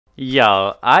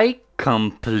Yeah, I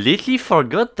completely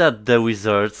forgot that the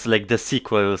Wizards, like the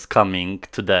sequel, is coming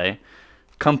today.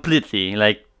 Completely,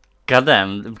 like,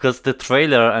 goddamn, because the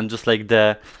trailer and just like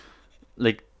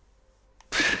like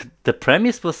the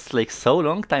premise was like so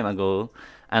long time ago,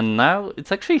 and now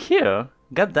it's actually here.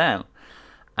 Goddamn.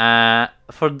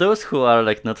 For those who are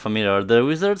like not familiar, the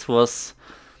Wizards was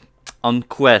on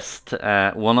Quest,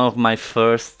 one of my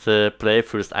first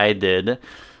playthroughs I did.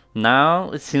 Now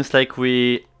it seems like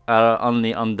we are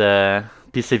only on the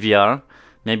PC VR.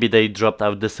 Maybe they dropped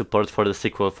out the support for the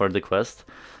sequel for the Quest.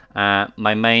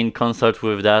 My main concern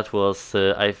with that was,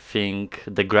 I think,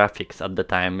 the graphics at the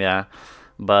time, yeah.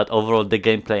 But overall, the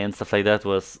gameplay and stuff like that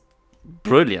was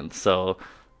brilliant. So,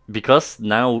 because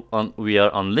now we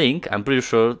are on Link, I'm pretty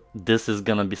sure this is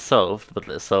gonna be solved.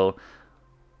 But so,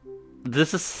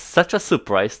 this is such a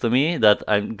surprise to me that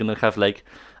I'm gonna have like,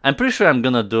 I'm pretty sure I'm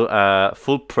gonna do a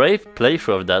full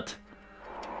playthrough of that.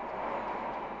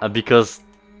 Because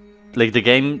like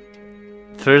the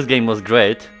first game was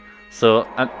great, so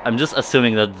I'm just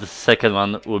assuming that the second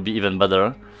one will be even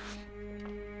better.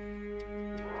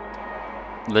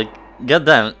 Like,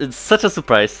 goddamn, it's such a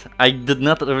surprise. I did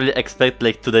not really expect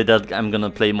like today that I'm gonna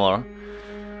play more.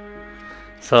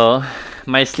 So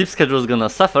my sleep schedule is gonna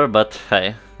suffer, but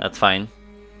hey, that's fine.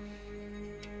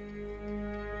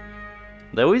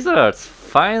 The Wizards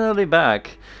finally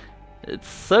back. It's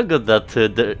so good that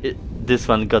this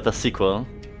one got a sequel.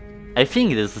 I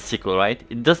think it is a sequel, right?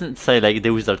 It doesn't say like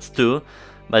The Wizards 2,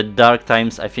 but Dark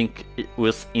Times, I think it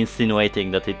was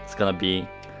insinuating that it's gonna be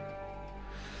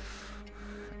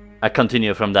a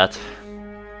continue from that.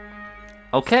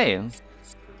 Okay.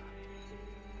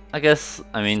 I guess,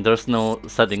 I mean, there's no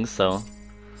settings, so...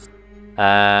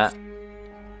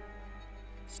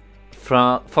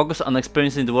 focus on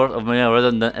experiencing the world of Maya rather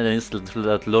than enemies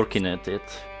that lurk in it.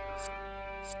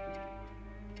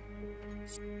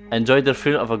 Enjoy the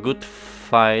thrill of a good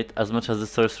fight as much as the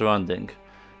story surrounding.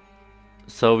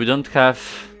 So we don't have...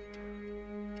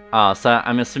 so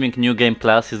I'm assuming New Game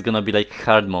Plus is gonna be like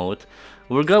hard mode.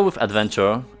 We'll go with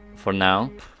adventure for now.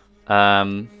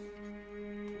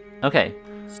 Okay.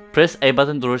 Press A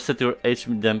button to reset your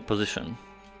HMD position.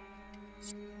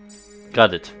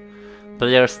 Got it.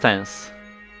 Player stance.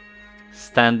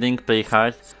 Standing, play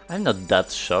hard. I'm not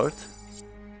that short.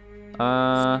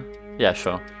 Yeah,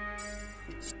 sure.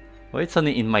 Why it's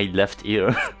only in my left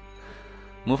ear?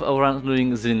 Move around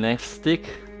using the left stick.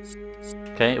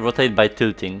 Okay, rotate by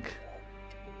tilting.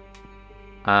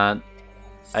 And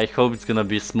I hope it's gonna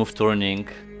be smooth turning.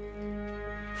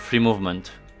 Free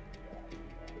movement.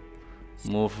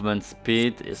 Movement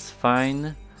speed is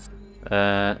fine.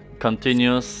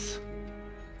 Continuous.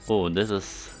 Oh, this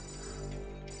is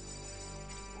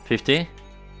 50?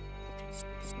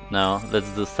 No, let's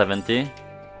do 70.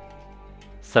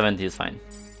 70 is fine.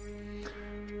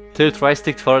 Tilt right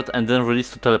stick forward and then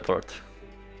release to teleport.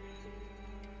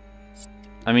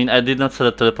 I mean, I did not set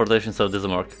a teleportation, so it doesn't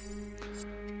work.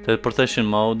 Teleportation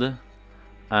mode.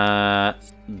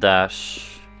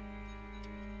 Dash.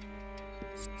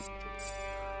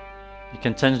 You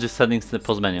can change the settings in the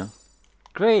pause menu.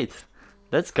 Great!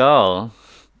 Let's go!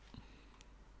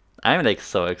 I'm like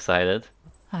so excited.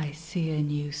 I see a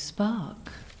new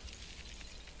spark.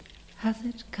 Has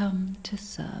it come to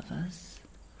serve us?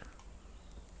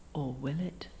 Or will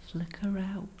it flicker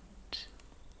out?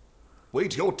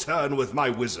 Wait your turn with my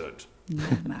wizard.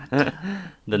 No matter.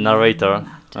 The narrator. No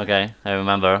matter. Okay, I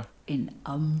remember. In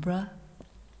Umbra,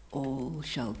 all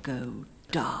shall go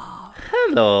dark.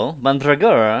 Hello,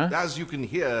 Mandragora. As you can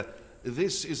hear,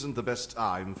 this isn't the best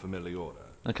time for Meliora.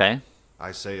 Okay.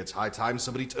 I say it's high time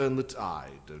somebody turned the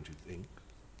tide, don't you think?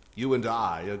 You and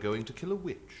I are going to kill a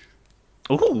witch.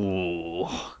 Ooh.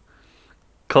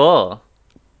 Cool.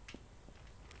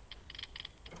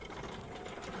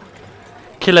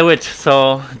 Kill a witch.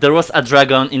 So there was a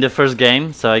dragon in the first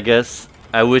game, so I guess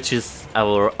a witch is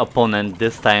our opponent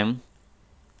this time.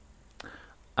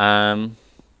 Alright.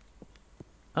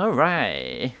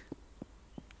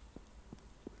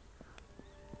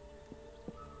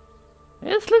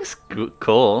 It looks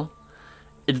cool.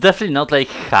 It's definitely not like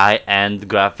high-end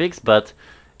graphics, but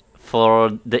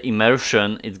for the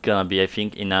immersion, it's gonna be, I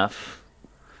think, enough.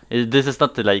 This is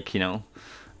not like, you know,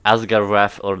 Asgard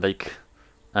Wrath or like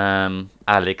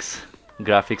Alex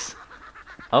graphics.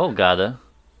 Oh god.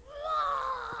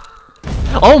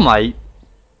 Oh my!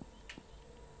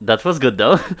 That was good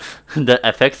though. The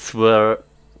effects were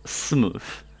smooth.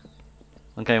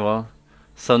 Okay, well,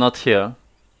 so not here.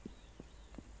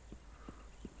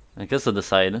 I guess on the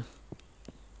side.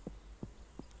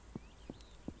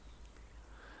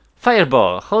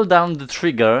 Fireball. Hold down the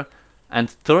trigger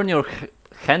and turn your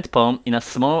Hand palm in a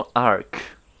small arc.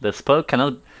 The spell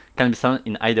can be summoned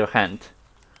in either hand.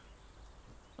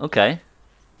 Okay.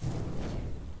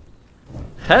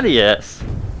 Hell yes!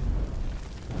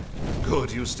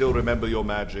 Good, you still remember your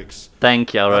magics.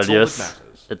 Thank you, That's all that Aurelius.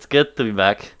 matters. It's good to be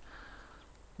back.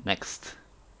 Next.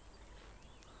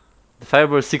 The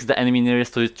fireball seeks the enemy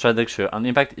nearest to its trajectory. On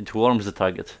impact, it warms the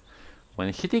target.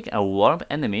 When hitting a warm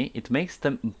enemy, it makes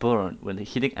them burn. When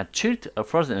hitting a chilled or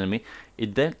frozen enemy,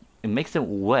 it makes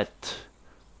them wet.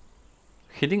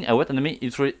 Hitting a wet enemy,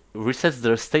 it resets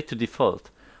their state to default.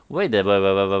 Wait a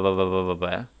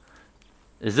minute.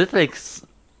 Is it like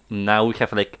now we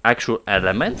have like actual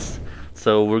elements?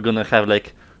 So we're gonna have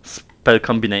like spell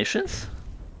combinations?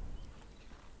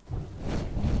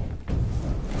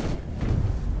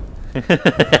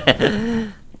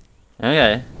 Okay.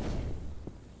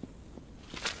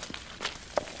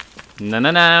 No,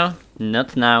 no, no.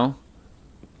 Not now.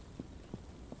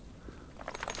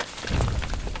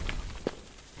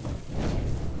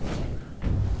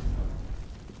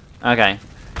 Okay.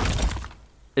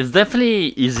 It's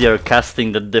definitely easier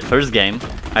casting than the first game.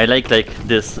 I like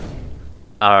this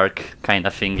arc kind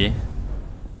of thingy.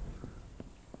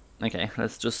 Okay,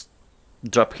 let's just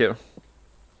drop here.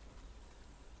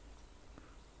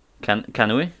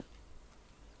 Can we?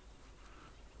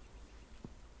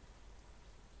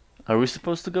 Are we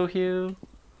supposed to go here?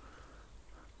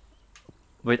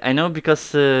 Wait, I know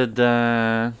because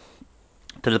the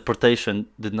teleportation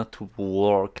did not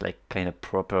work like kind of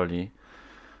properly.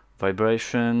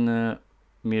 Vibration,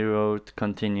 mirrored,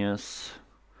 continuous,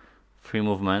 free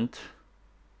movement.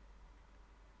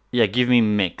 Yeah, give me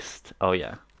mixed. Oh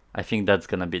yeah, I think that's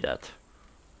gonna be that.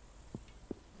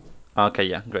 Okay,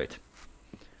 yeah, great.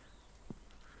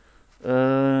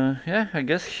 Yeah, I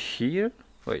guess here.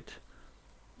 Wait.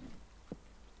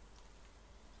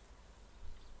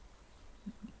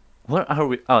 Where are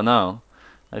we? Oh no,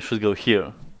 I should go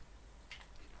here.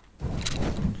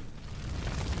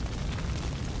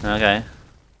 Okay.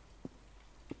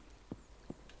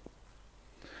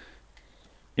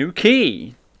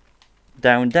 Okay.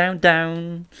 Down, down,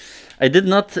 down. I did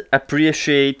not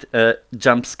appreciate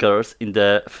jump scares in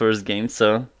the first game,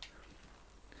 so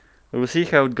we'll see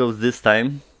how it goes this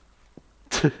time.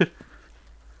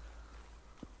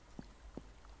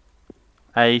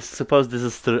 I suppose this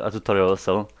is still a tutorial,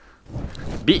 so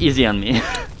be easy on me.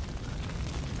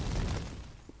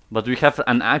 But we have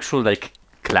an actual like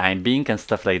climbing and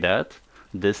stuff like that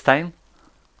this time,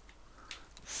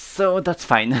 so that's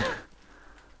fine.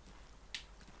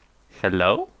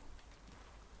 Hello?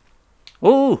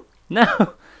 Oh no!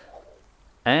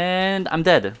 And I'm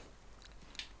dead.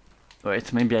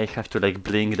 Wait, maybe I have to like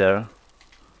blink there.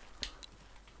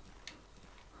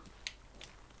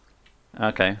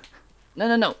 Okay. No,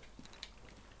 no, no.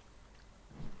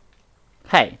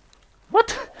 Hey,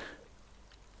 what?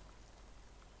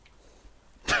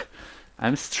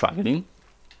 I'm struggling.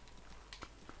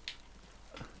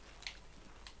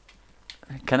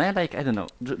 Can I like, I don't know,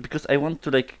 because I want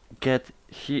to like get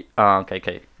here. Oh, okay,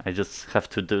 okay. I just have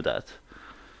to do that.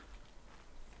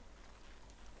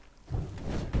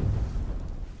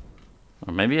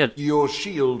 Or maybe Your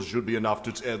shield should be enough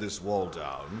to tear this wall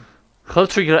down. hold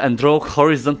trigger and draw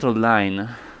horizontal line.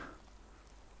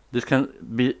 This can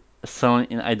be sewn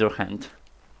in either hand.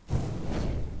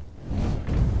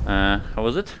 How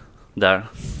was it? There.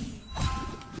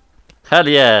 Hell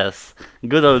yes!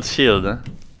 Good old shield.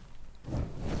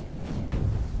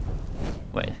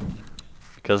 Wait.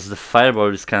 Because the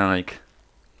fireball is kinda like...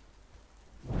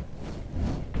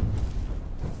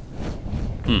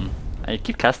 I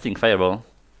keep casting fireball.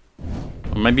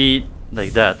 Or maybe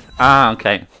like that. Ah,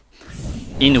 okay.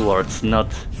 Inwards, not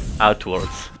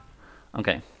outwards.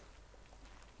 Okay.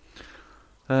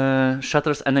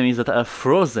 Shatters enemies that are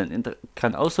frozen and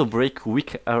can also break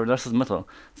weak or resistant metal.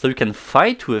 So you can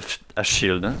fight with a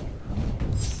shield.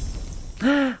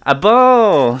 A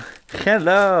bow!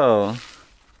 Hello!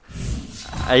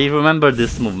 I remember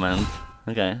this movement.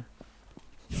 Okay.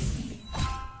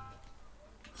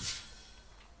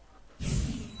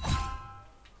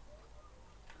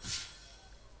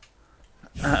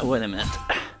 Wait a minute.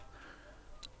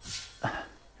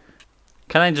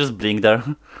 Can I just blink there?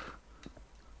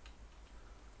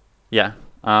 Yeah.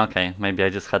 Okay, maybe I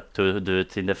just had to do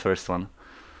it in the first one.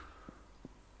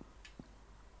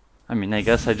 I mean, I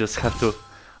guess I just have to...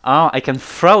 Oh, I can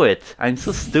throw it! I'm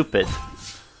so stupid.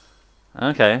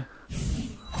 Okay.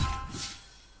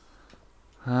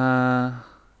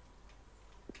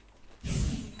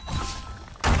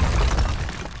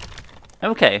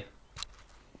 Okay.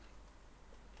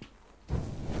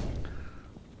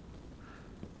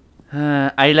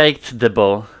 I liked the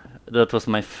bow. That was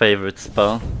my favorite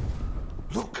spell.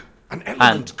 Look, an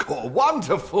element core.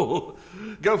 Wonderful!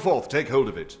 Go forth, take hold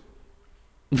of it.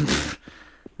 This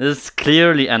is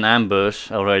clearly an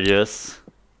ambush, Aurelius.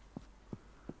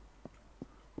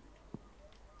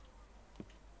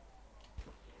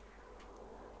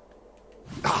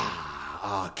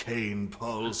 Arcane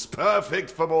pulse, perfect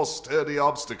for more sturdy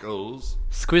obstacles.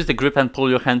 Squeeze the grip and pull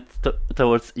your hand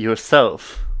towards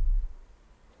yourself.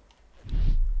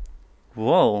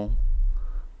 Whoa.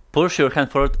 Push your hand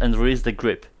forward and release the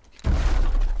grip.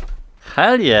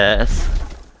 Hell yes!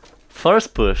 Force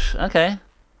push, okay.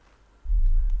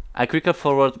 A quicker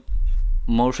forward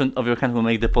motion of your hand will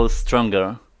make the pulse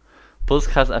stronger. Pulse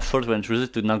has a short range, use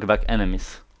it to knock back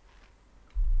enemies.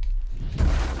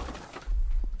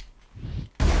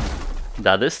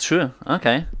 That is true,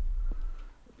 okay.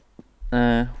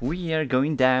 We are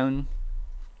going down.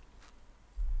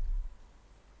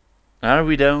 Are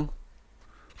we though?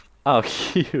 Oh,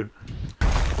 here.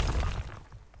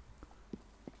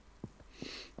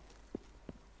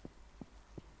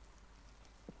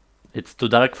 It's too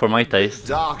dark for my taste.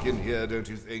 Dark in here, don't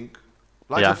you think?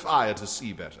 Light a fire to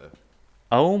see better.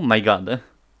 Oh my god.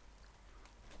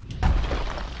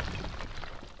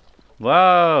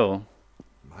 Wow.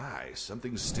 My,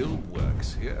 something still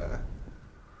works here.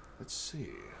 Let's see.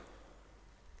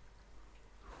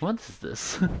 What is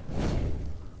this?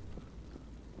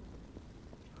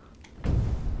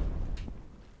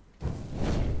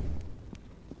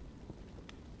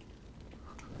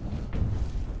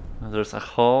 There's a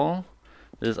hole.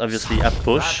 There's obviously a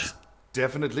push. That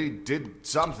definitely did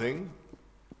something.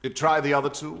 Try the other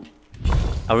two.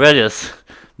 Aurelius,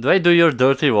 do I do your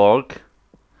dirty work?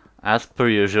 As per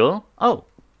usual. Oh.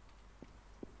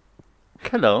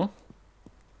 Hello.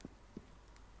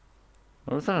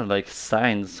 Those are like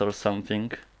signs or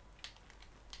something.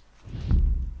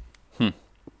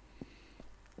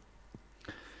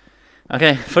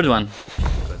 Okay, third one.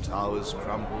 The towers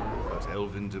crumble, but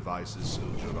elven devices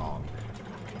soldier on.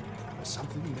 There's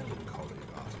something melancholy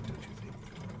about it, don't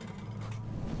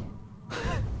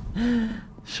you think?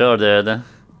 Sure, dude.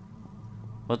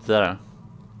 What's there?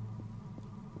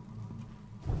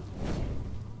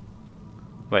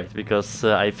 Wait, because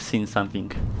I've seen something.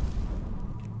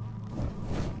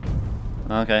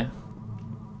 Okay.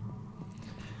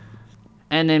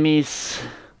 Enemies.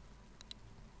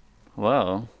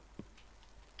 Wow.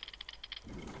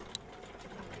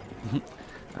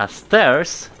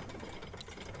 Stairs?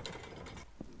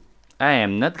 I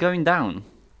am not going down.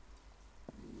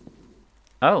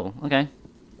 Oh, okay.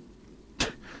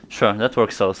 Sure, that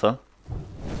works also.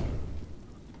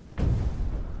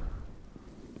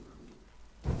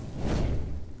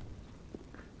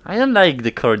 I don't like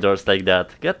the corridors like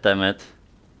that. God damn it.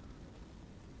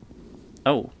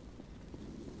 Oh.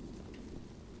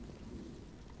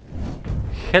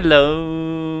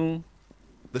 Hello.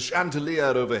 The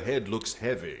chandelier overhead looks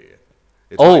heavy.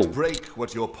 It Oh. might break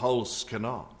what your pulse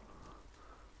cannot.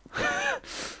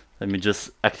 Let me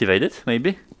just activate it,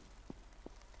 maybe.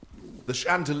 The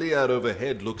chandelier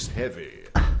overhead looks heavy.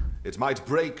 It might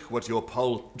break what your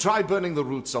pulse... Try burning the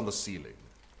roots on the ceiling.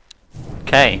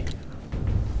 Okay.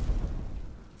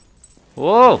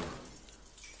 Whoa.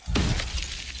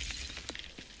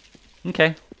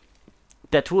 Okay.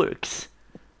 That works.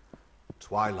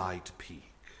 Twilight Peak.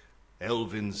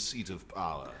 Elvin's seat of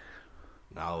power.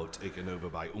 Now taken over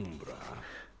by Umbra.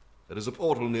 There is a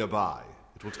portal nearby.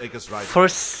 It will take us right For there.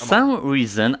 some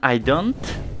reason, I don't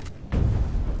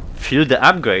feel the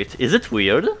upgrade. Is it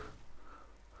weird?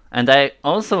 And I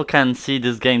also can see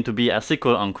this game to be a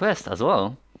sequel on Quest as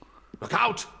well. Look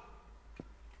out!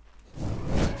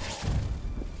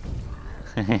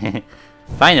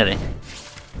 Finally.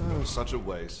 Oh, such a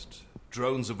waste.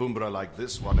 Drones of Umbra like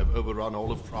this one have overrun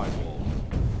all of Primewall.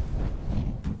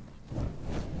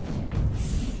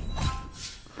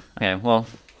 Okay, well,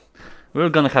 we're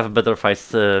gonna have better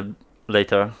fights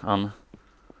later on.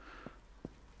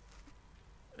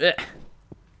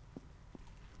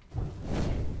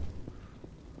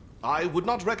 I would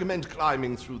not recommend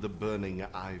climbing through the burning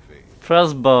ivy.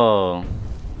 Crossbow.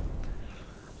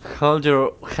 Hold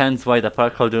your hands wide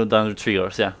apart, hold down the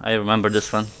triggers. Yeah, I remember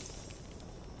this one.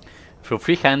 Through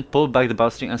free hand, pull back the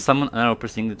bowstring and summon an arrow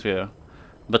pressing the trigger.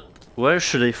 But where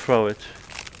should I throw it?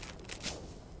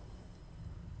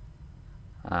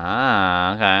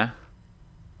 Ah,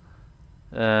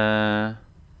 okay.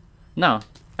 No,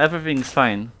 everything's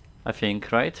fine, I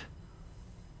think, right?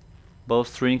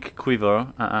 Bowstring, quiver,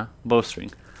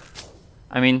 bowstring.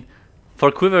 I mean,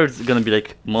 for quiver it's gonna be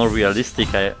like more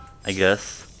realistic, I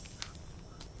guess.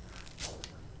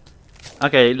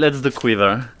 Okay, let's do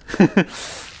quiver.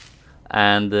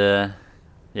 And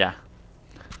yeah.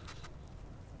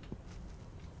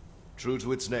 True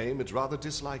to its name, it rather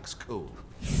dislikes cold.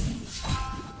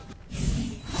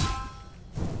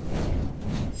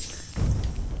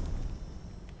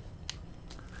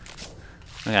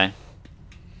 Okay.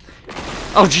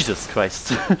 Oh, Jesus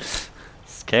Christ.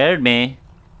 Scared me.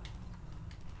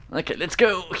 Okay, let's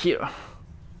go here.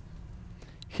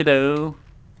 Hello.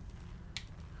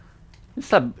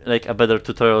 It's like a better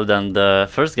tutorial than the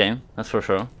first game, that's for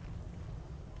sure.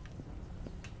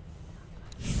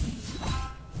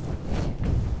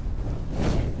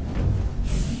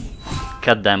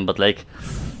 God damn, but like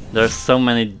there's so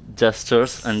many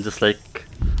gestures, and just like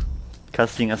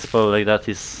casting a spell like that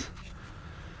is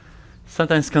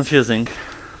sometimes confusing.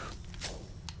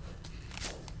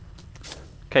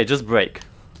 Okay, just break.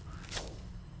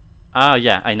 Ah,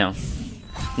 yeah, I know.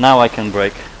 Now I can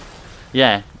break.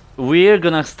 Yeah, we're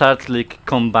gonna start like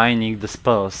combining the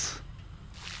spells.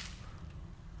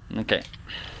 Okay.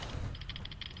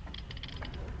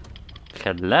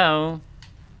 Hello.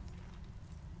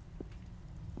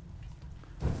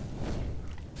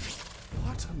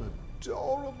 What an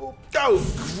adorable... Oh,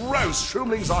 gross!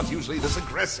 Shroomlings aren't usually this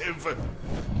aggressive.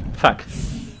 Fuck.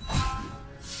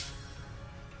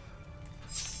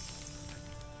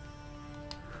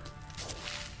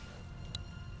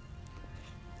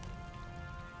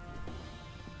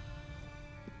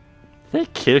 Did they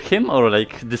kill him, or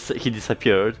like he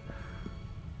disappeared?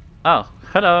 Oh,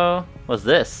 hello. What's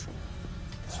this?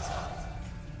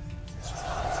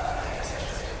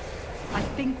 I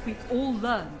think we've all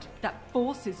learned that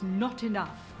force is not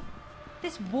enough.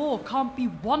 This war can't be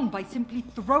won by simply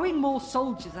throwing more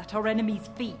soldiers at our enemies'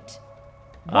 feet.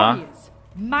 Warriors,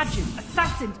 magic,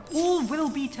 assassins, all will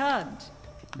be turned.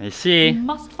 I see. We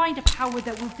must find a power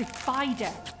that will defy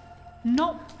death,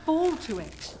 not fall to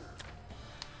it.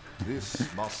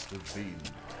 This must have been...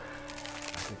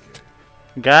 Attica.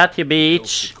 Got you, She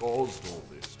bitch. caused all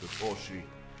this before she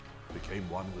became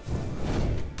one with me.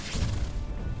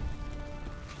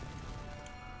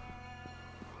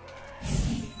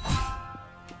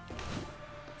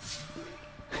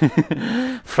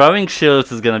 Throwing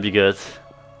shields is gonna be good.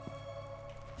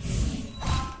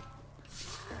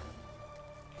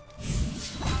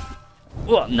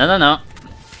 Whoa, no, no, no.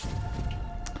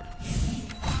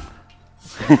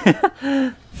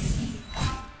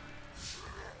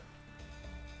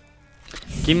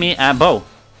 Give me a bow.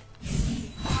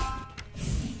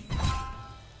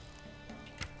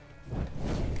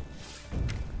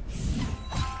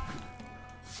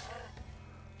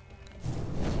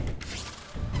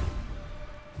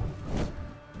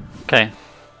 Okay.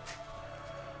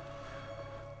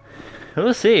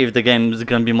 We'll see if the game is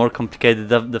gonna be more complicated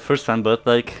than the first one, but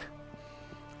like,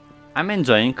 I'm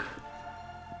enjoying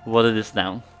what it is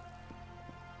now.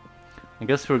 I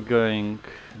guess we're going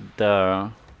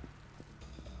there.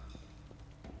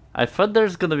 I thought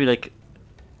there's gonna be like...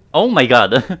 Oh my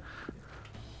god!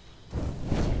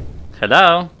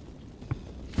 Hello?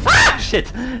 Ah,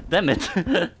 shit! Damn it!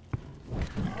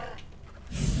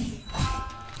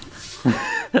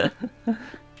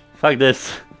 Fuck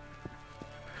this.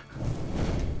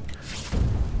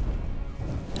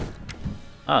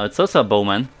 Oh, it's also a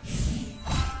bowman.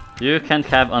 You can't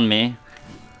have on me.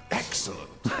 Excellent.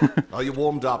 Are you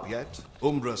warmed up yet?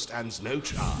 Umbra stands no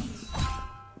chance.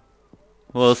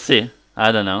 We'll see.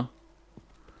 I don't know.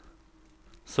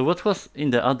 So what was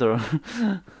in the other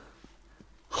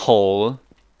hole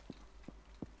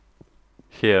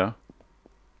here?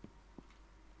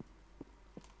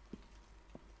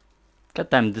 God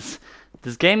damn, this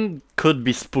game could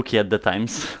be spooky at the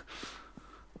times.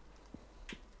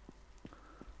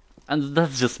 And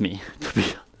that's just me, to be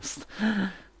honest.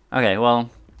 Okay, well,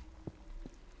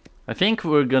 I think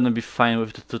we're gonna be fine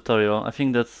with the tutorial. I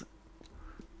think that's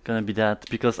gonna be that,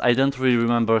 because I don't really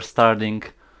remember starting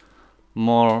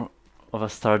more of a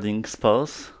starting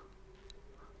spells.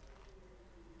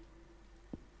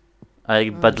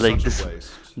 But like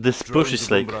this push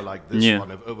is like new.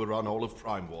 Have overrun all of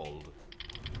Primewald.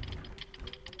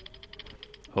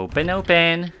 Open,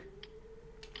 open.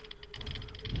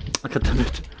 God damn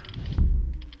it.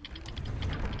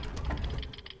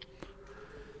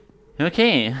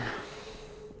 Okay.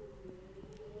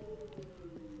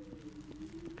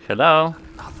 Hello.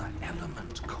 Another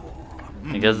element core.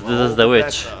 I guess this is the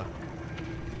witch. Better.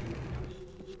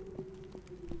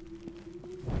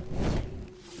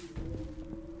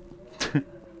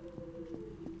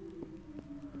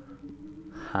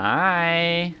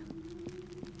 Hi.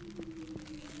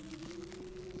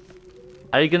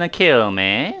 Are you gonna kill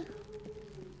me?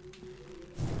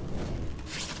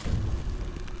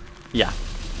 Yeah.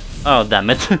 Oh, damn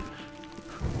it.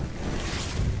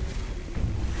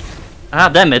 Ah,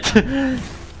 damn it!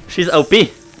 She's OP.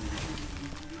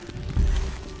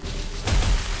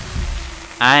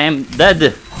 I am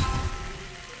dead.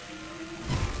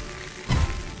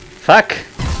 Fuck!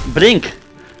 Blink!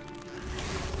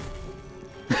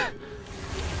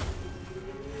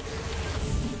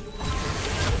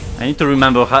 I need to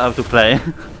remember how to play.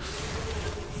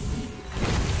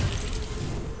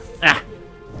 Ah!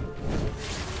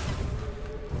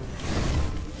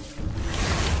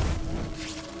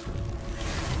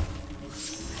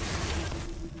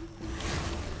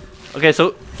 Okay,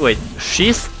 so wait,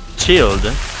 she's chilled,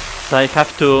 so I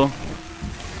have to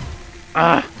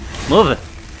move.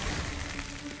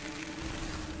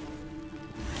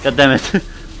 God damn it.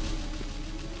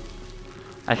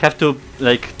 I have to,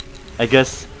 like, I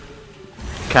guess,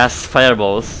 cast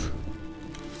fireballs.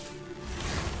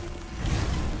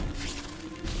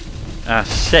 Ah,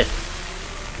 shit.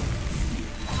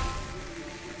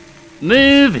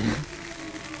 Move!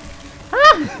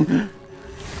 Ah!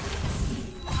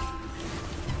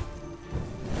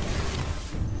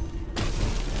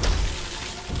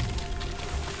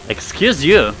 Excuse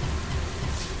you.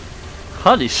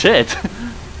 Holy shit.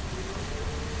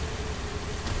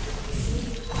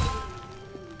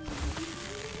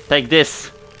 Take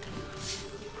this.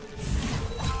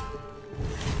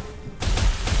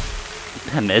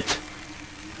 Damn it.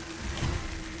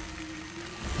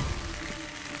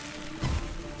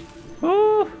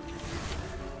 Ooh.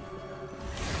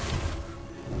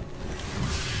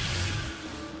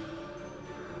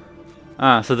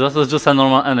 Ah, so this was just a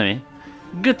normal enemy.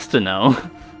 Good to know.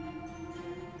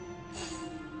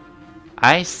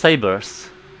 Ice sabers.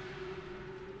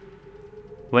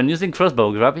 When using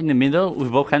crossbow, grab in the middle with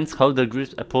both hands, hold the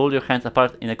grip and pull your hands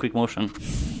apart in a quick motion.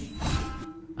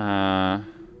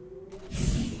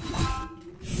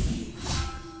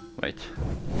 Wait.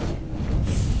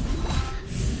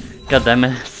 God damn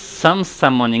it. Some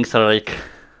summonings are like...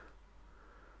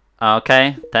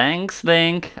 Okay, thanks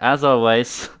Link, as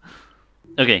always.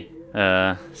 Okay,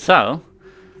 so...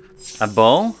 a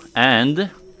bow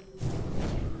and...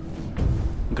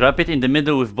 grab it in the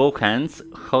middle with both hands,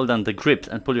 hold on the grips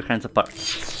and pull your hands apart.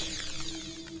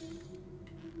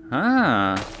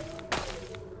 Ah.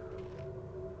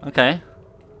 Okay.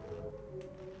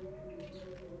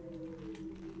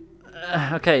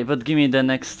 Okay, but give me the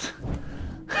next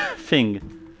thing.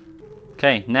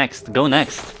 Okay, next, go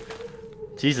next.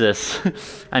 Jesus,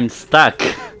 I'm stuck.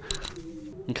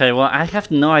 Okay, well, I have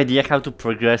no idea how to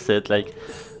progress it. Like,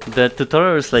 the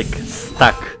tutorial is like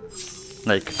stuck.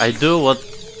 Like, I do what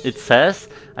it says,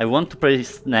 I want to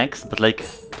press next, but like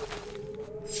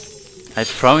I'm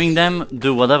throwing them,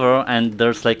 do whatever, and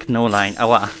there's like no line.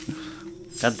 Awa.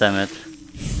 God damn it.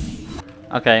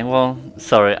 Okay, well,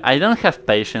 sorry, I don't have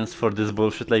patience for this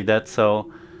bullshit like that,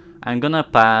 so I'm gonna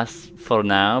pass for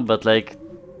now, but like...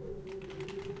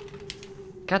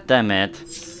 God damn it.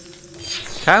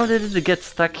 How did it get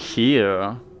stuck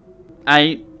here?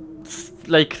 I'm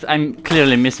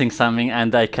clearly missing something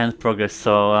and I can't progress,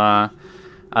 so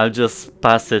I'll just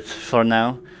pass it for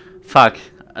now. Fuck.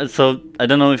 So I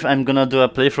don't know if I'm gonna do a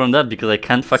play from that because I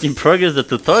can't fucking progress the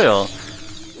tutorial.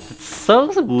 It's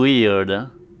so weird.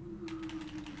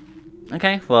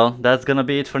 Okay, well, that's gonna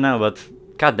be it for now, but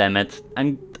god damn it.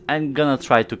 I'm gonna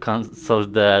try to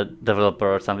consult the developer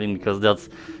or something because that's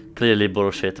clearly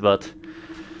bullshit, but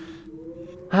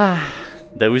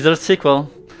the Wizard sequel,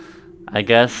 I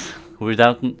guess,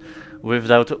 without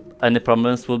any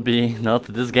problems, would be not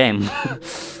this game.